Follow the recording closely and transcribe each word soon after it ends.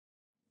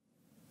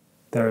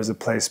There is a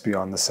place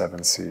beyond the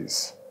seven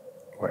seas,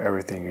 where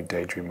everything you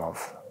daydream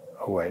of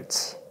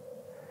awaits.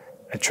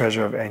 A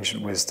treasure of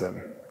ancient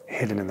wisdom,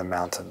 hidden in the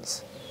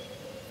mountains,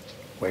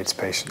 waits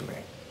patiently,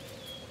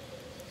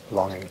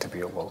 longing to be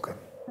awoken.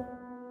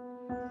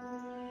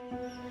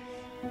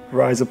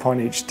 Rise upon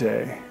each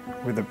day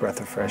with a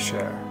breath of fresh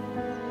air,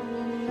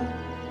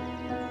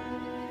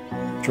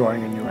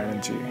 drawing a new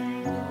energy,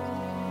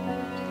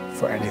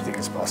 for anything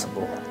is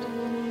possible.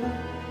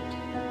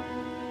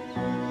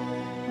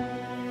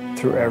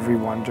 Through every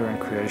wonder and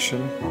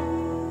creation,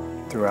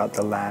 throughout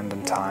the land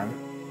and time,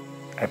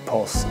 a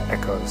pulse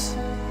echoes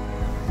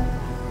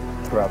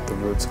throughout the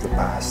roots of the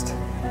past.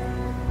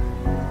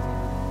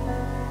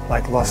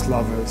 Like lost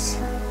lovers,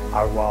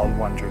 our wild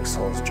wandering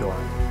souls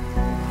join.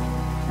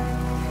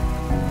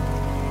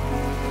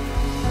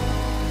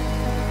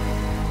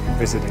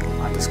 Visiting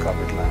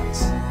undiscovered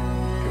lands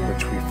in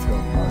which we feel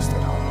most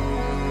at home.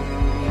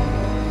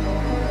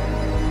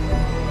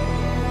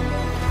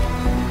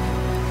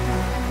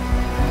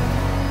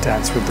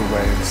 Dance with the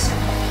waves,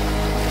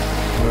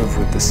 move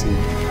with the sea.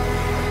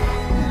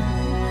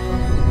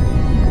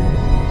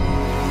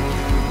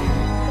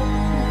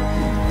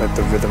 Let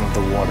the rhythm of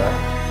the water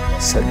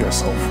set your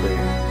soul free.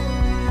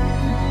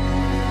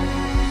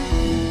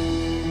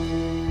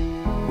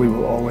 We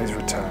will always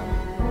return,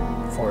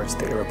 for it's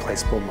the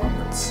irreplaceable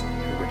moments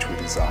in which we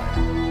desire.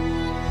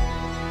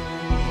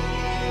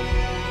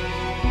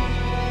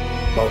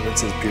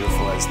 Moments as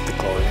beautiful as the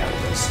glowing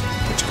embers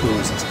which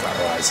ooze into the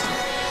horizon.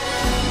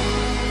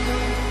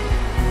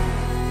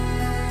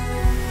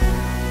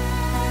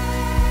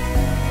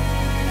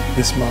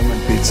 This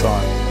moment beats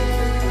on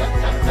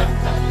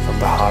from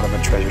the heart of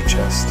a treasure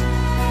chest.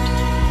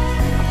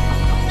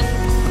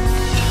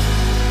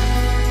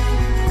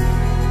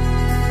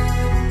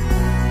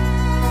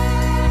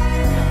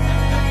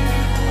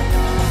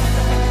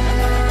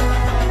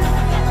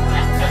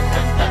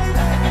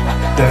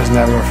 There's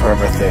never a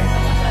forever thing.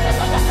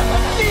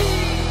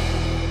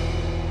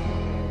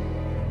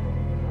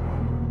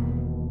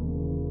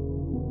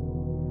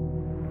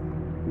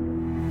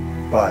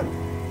 But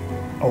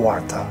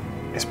Awarta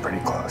is pretty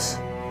close.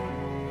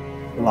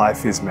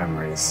 Life is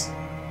memories.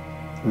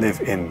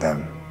 Live in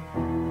them,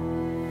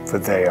 for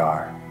they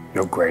are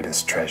your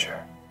greatest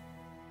treasure.